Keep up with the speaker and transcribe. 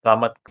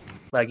Selamat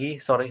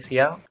pagi, sore,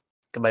 siang.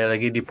 Kembali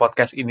lagi di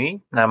podcast ini.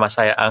 Nama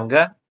saya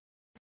Angga.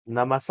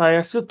 Nama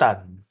saya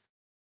Sultan.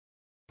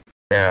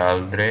 Ya,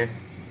 Aldre.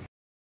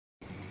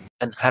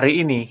 Dan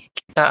hari ini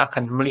kita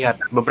akan melihat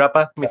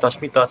beberapa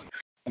mitos-mitos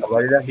yang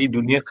ada di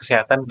dunia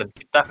kesehatan dan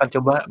kita akan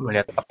coba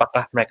melihat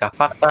apakah mereka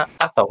fakta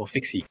atau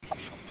fiksi.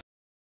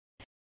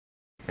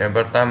 Yang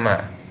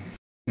pertama,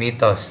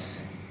 mitos.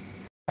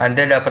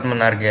 Anda dapat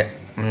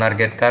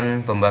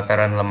menargetkan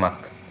pembakaran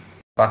lemak.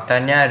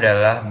 Faktanya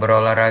adalah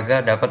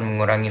berolahraga dapat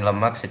mengurangi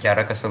lemak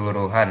secara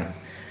keseluruhan.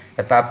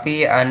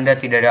 Tetapi Anda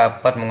tidak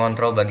dapat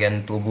mengontrol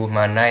bagian tubuh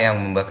mana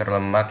yang membakar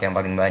lemak yang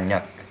paling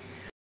banyak.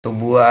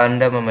 Tubuh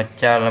Anda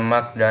memecah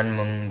lemak dan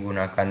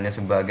menggunakannya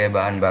sebagai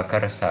bahan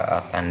bakar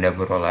saat Anda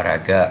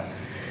berolahraga.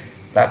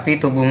 Tapi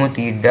tubuhmu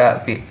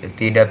tidak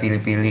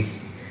pilih-pilih.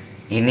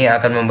 Ini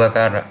akan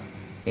membakar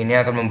ini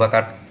akan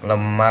membakar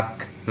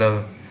lemak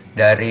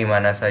dari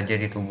mana saja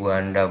di tubuh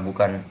Anda,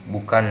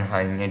 bukan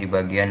hanya di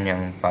bagian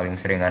yang paling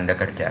sering Anda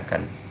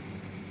kerjakan.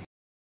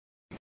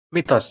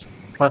 Mitos,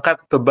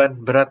 mengangkat beban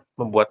berat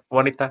membuat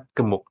wanita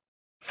gemuk.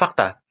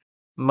 Fakta,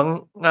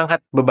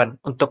 mengangkat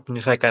beban untuk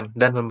menyesuaikan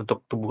dan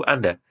membentuk tubuh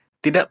Anda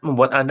tidak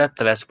membuat Anda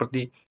terlihat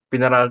seperti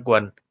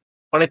binaraguan.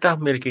 Wanita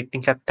memiliki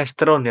tingkat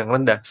testosteron yang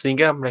rendah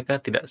sehingga mereka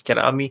tidak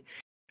secara alami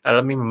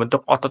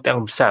membentuk otot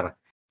yang besar.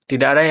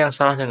 Tidak ada yang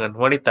salah dengan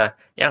wanita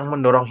yang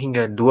mendorong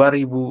hingga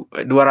 200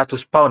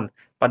 pound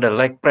pada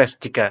leg press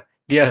jika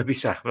dia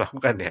bisa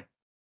melakukannya.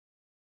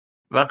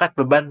 Mengangkat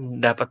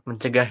beban dapat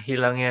mencegah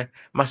hilangnya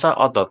massa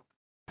otot,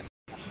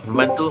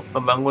 membantu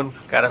membangun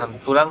kearatan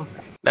tulang,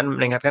 dan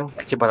meningkatkan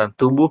kecepatan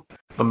tubuh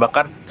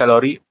membakar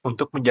kalori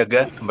untuk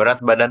menjaga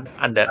berat badan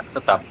Anda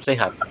tetap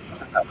sehat.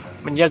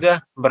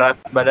 Menjaga berat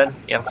badan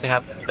yang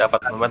sehat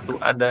dapat membantu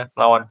Anda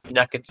melawan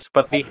penyakit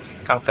seperti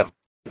kanker.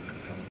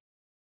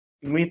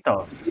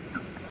 Mitos.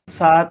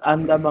 Saat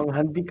Anda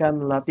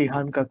menghentikan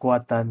latihan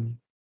kekuatan,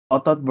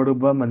 otot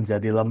berubah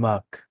menjadi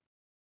lemak.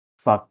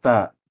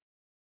 Fakta.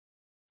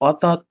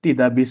 Otot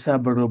tidak bisa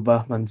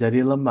berubah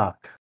menjadi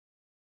lemak.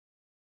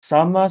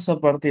 Sama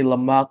seperti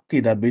lemak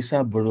tidak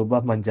bisa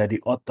berubah menjadi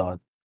otot.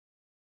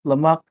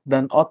 Lemak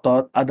dan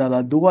otot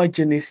adalah dua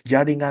jenis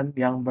jaringan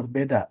yang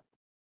berbeda.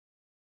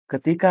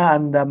 Ketika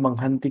Anda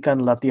menghentikan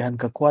latihan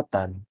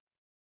kekuatan,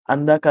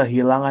 Anda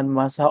kehilangan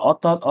massa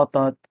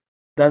otot-otot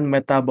dan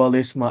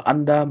metabolisme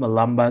Anda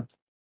melambat.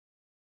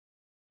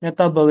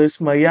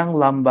 Metabolisme yang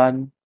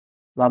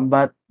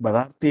lambat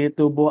berarti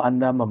tubuh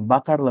Anda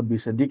membakar lebih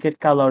sedikit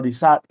kalori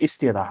saat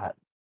istirahat,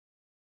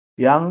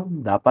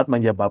 yang dapat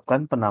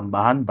menyebabkan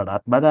penambahan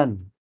berat badan.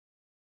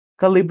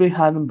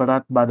 Kelebihan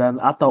berat badan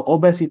atau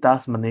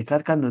obesitas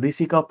meningkatkan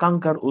risiko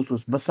kanker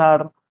usus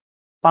besar,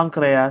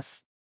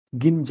 pankreas,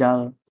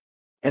 ginjal,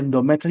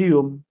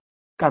 endometrium,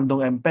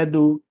 kandung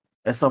empedu,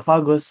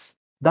 esofagus,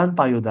 dan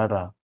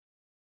payudara.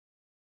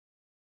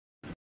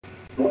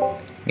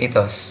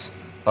 Mitos.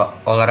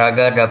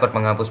 Olahraga dapat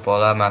menghapus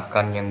pola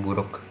makan yang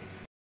buruk.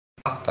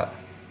 Fakta.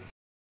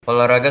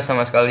 Olahraga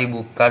sama sekali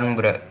bukan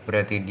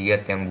berarti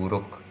diet yang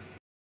buruk.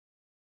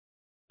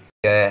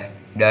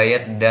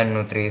 Diet dan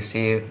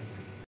nutrisi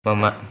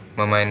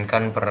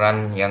memainkan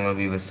peran yang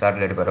lebih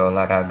besar daripada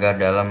olahraga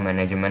dalam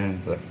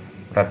manajemen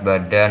berat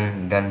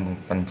badan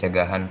dan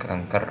pencegahan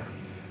kanker.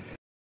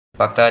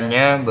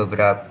 Faktanya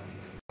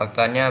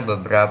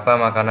beberapa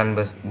makanan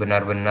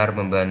benar-benar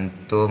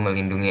membantu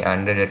melindungi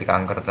Anda dari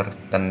kanker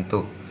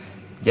tertentu.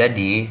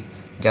 Jadi,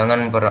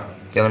 jangan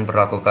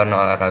perlakukan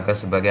olahraga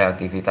sebagai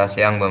aktivitas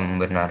yang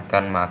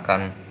membenarkan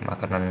makan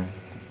makanan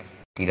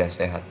tidak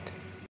sehat.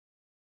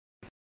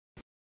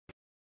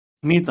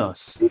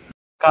 Mitos.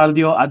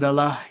 Kardio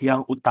adalah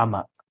yang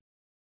utama.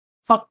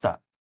 Fakta.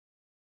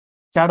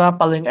 Cara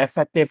paling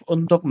efektif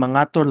untuk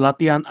mengatur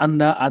latihan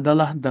Anda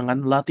adalah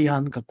dengan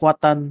latihan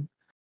kekuatan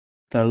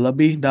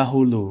terlebih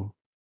dahulu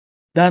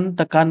dan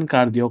tekan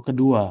kardio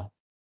kedua.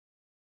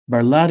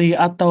 Berlari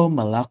atau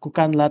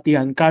melakukan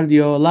latihan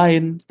kardio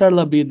lain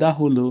terlebih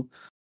dahulu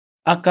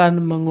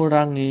akan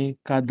mengurangi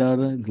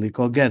kadar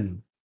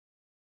glikogen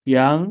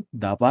yang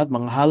dapat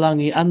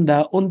menghalangi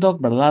Anda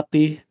untuk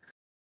berlatih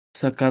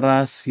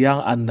sekeras yang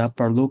Anda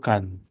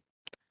perlukan.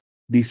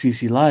 Di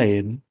sisi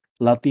lain,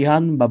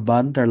 latihan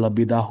beban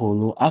terlebih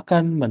dahulu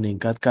akan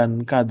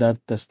meningkatkan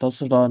kadar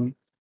testosteron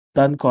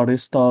dan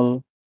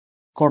kortisol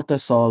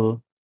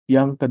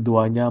yang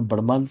keduanya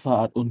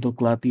bermanfaat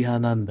untuk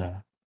latihan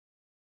Anda.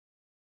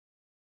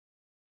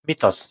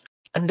 Mitos,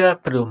 Anda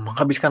perlu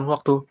menghabiskan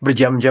waktu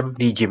berjam-jam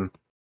di gym.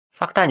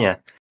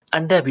 Faktanya,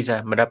 Anda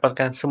bisa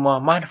mendapatkan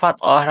semua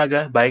manfaat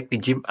olahraga baik di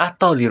gym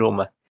atau di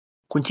rumah.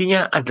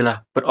 Kuncinya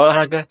adalah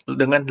berolahraga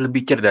dengan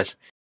lebih cerdas.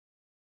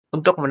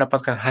 Untuk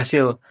mendapatkan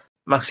hasil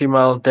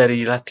maksimal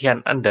dari latihan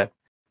Anda,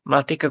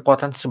 melatih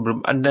kekuatan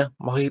sebelum Anda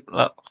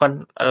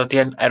melakukan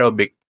latihan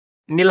aerobik.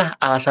 Inilah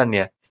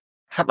alasannya.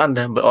 Saat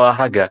Anda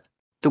berolahraga,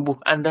 tubuh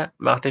Anda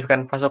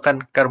mengaktifkan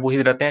pasokan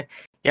karbohidratnya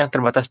yang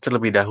terbatas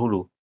terlebih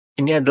dahulu.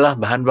 Ini adalah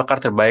bahan bakar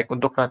terbaik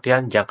untuk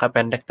latihan jangka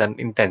pendek dan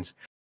intens,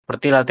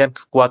 seperti latihan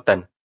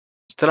kekuatan.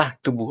 Setelah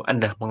tubuh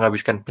Anda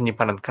menghabiskan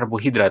penyimpanan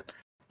karbohidrat,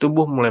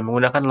 tubuh mulai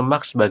menggunakan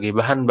lemak sebagai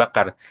bahan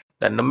bakar,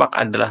 dan lemak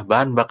adalah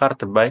bahan bakar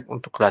terbaik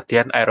untuk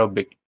latihan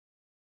aerobik.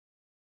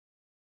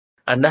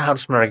 Anda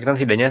harus menargetkan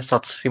setidaknya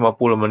 150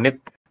 menit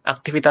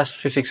aktivitas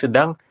fisik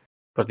sedang,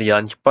 seperti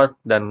jalan cepat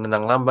dan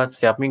renang lambat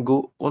setiap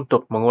minggu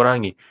untuk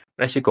mengurangi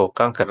resiko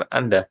kanker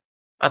Anda.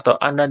 Atau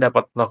Anda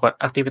dapat melakukan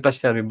aktivitas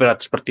yang lebih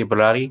berat seperti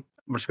berlari,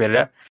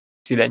 bersepeda,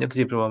 setidaknya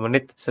 75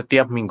 menit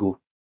setiap minggu.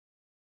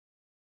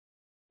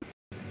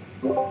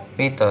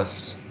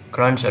 Mitos,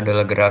 crunch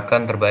adalah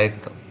gerakan terbaik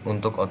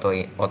untuk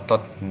otot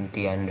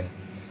inti Anda.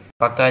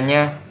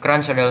 Faktanya,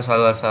 crunch adalah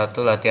salah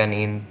satu latihan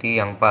inti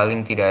yang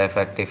paling tidak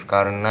efektif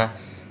karena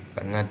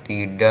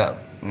tidak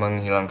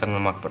menghilangkan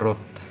lemak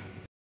perut.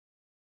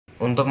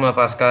 Untuk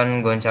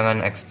melepaskan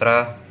goncangan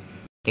ekstra,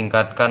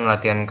 tingkatkan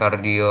latihan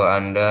kardio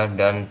Anda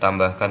dan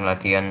tambahkan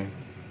latihan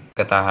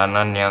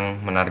ketahanan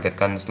yang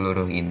menargetkan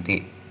seluruh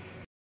inti.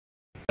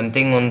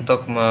 Penting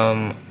untuk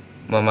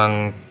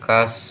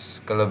memangkas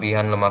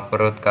kelebihan lemak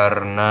perut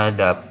karena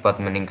dapat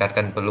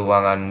meningkatkan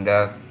peluang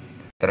Anda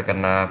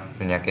terkena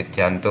penyakit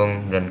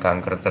jantung dan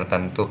kanker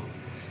tertentu.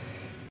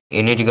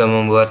 Ini juga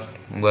membuat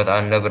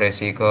Anda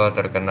beresiko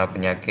terkena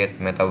penyakit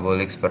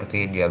metabolik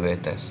seperti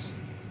diabetes.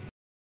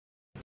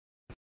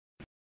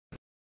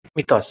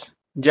 Mitos,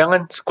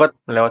 jangan squat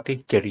melewati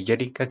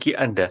jari-jari kaki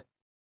Anda.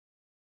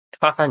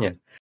 Faktanya,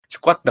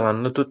 squat dengan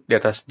lutut di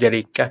atas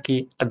jari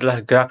kaki adalah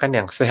gerakan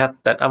yang sehat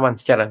dan aman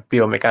secara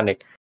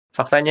biomekanik.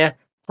 Faktanya,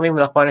 kami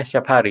melakukannya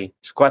setiap hari,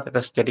 squat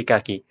atas jari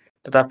kaki,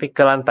 tetapi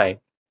ke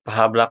lantai.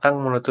 Paha belakang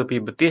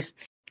menutupi betis,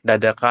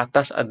 dada ke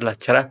atas adalah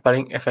cara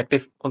paling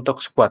efektif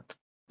untuk squat.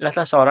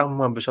 Lihatlah seorang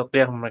mengambil sesuatu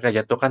yang mereka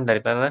jatuhkan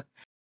dari tanah,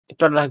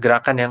 itu adalah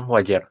gerakan yang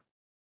wajar.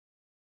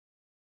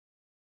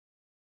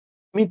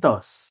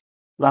 Mitos.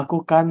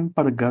 Lakukan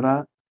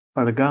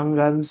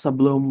pergerakan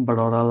sebelum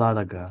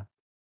berolahraga.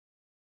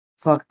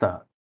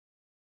 Fakta.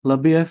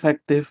 Lebih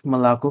efektif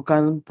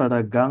melakukan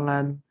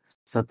peregangan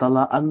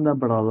setelah Anda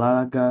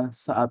berolahraga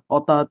saat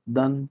otot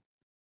dan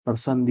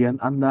persendian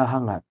Anda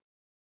hangat.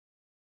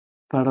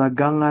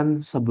 Peregangan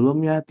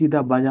sebelumnya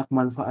tidak banyak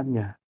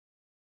manfaatnya.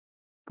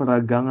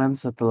 Peregangan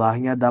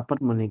setelahnya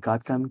dapat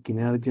meningkatkan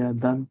kinerja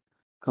dan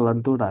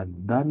kelenturan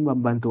dan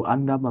membantu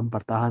Anda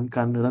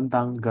mempertahankan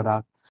rentang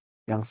gerak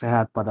yang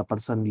sehat pada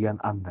persendian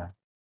Anda.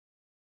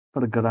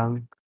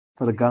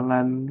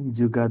 Peregangan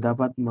juga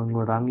dapat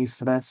mengurangi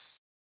stres,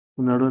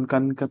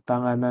 menurunkan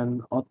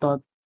ketegangan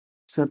otot,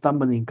 serta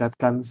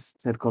meningkatkan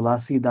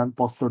sirkulasi dan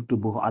postur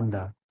tubuh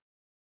Anda.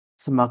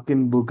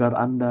 Semakin bugar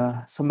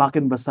Anda,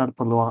 semakin besar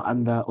peluang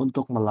Anda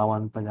untuk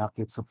melawan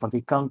penyakit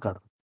seperti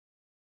kanker.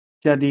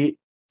 Jadi,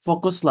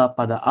 fokuslah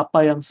pada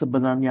apa yang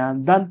sebenarnya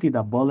dan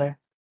tidak boleh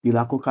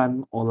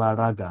dilakukan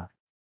olahraga,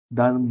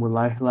 dan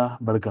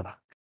mulailah bergerak.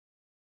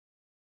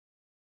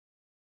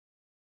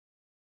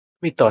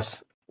 Mitos,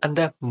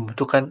 Anda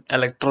membutuhkan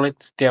elektrolit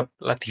setiap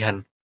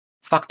latihan.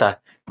 Fakta,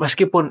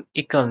 meskipun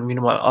iklan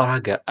minuman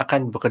olahraga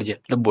akan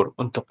bekerja lebur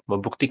untuk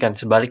membuktikan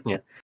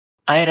sebaliknya,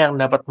 air yang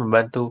dapat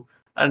membantu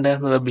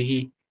Anda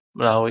melebihi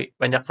melalui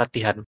banyak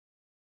latihan.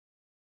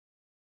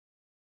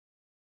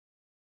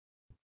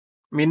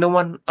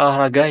 Minuman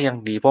olahraga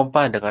yang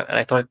dipompa dengan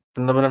elektrolit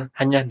benar-benar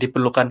hanya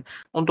diperlukan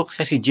untuk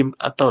sesi gym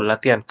atau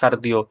latihan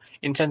kardio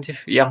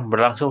intensif yang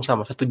berlangsung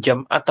selama 1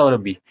 jam atau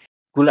lebih.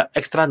 Gula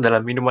ekstra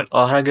dalam minuman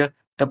olahraga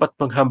dapat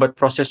menghambat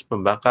proses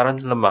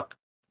pembakaran lemak,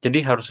 jadi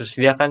harus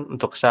disediakan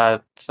untuk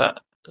saat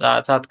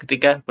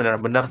ketika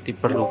benar-benar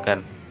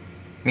diperlukan.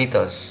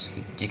 Mitos,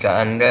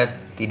 jika Anda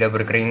tidak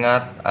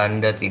berkeringat,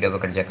 Anda tidak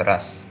bekerja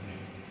keras.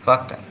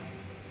 Fakta,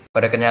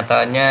 pada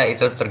kenyataannya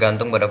itu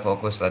tergantung pada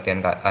fokus latihan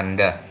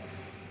Anda.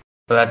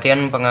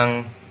 Pelatihan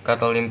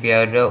pengangkat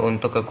olimpiade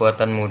untuk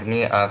kekuatan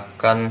murni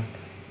akan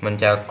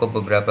mencakup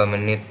beberapa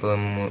menit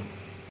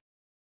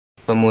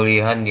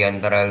pemulihan di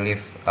antara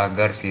lift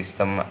agar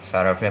sistem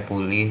sarafnya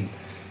pulih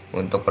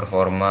untuk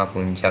performa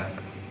puncak.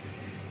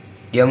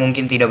 Dia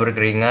mungkin tidak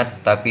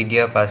berkeringat, tapi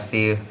dia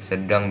pasti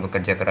sedang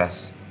bekerja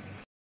keras.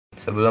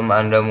 Sebelum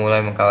Anda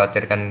mulai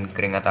mengkhawatirkan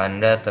keringat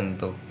Anda,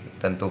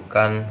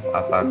 tentukan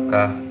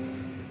apakah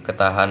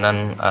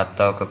ketahanan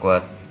atau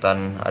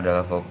kekuatan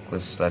adalah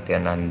fokus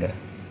latihan Anda.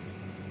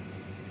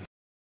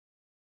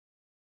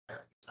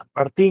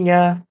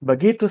 Sepertinya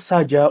begitu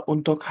saja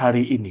untuk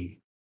hari ini.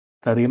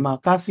 Terima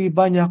kasih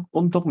banyak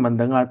untuk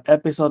mendengar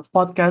episode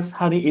podcast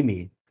hari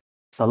ini.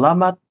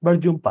 Selamat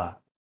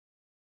berjumpa.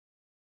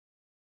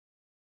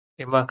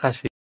 Terima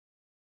kasih.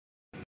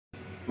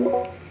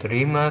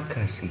 Terima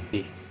kasih.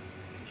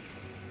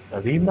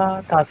 Terima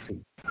kasih.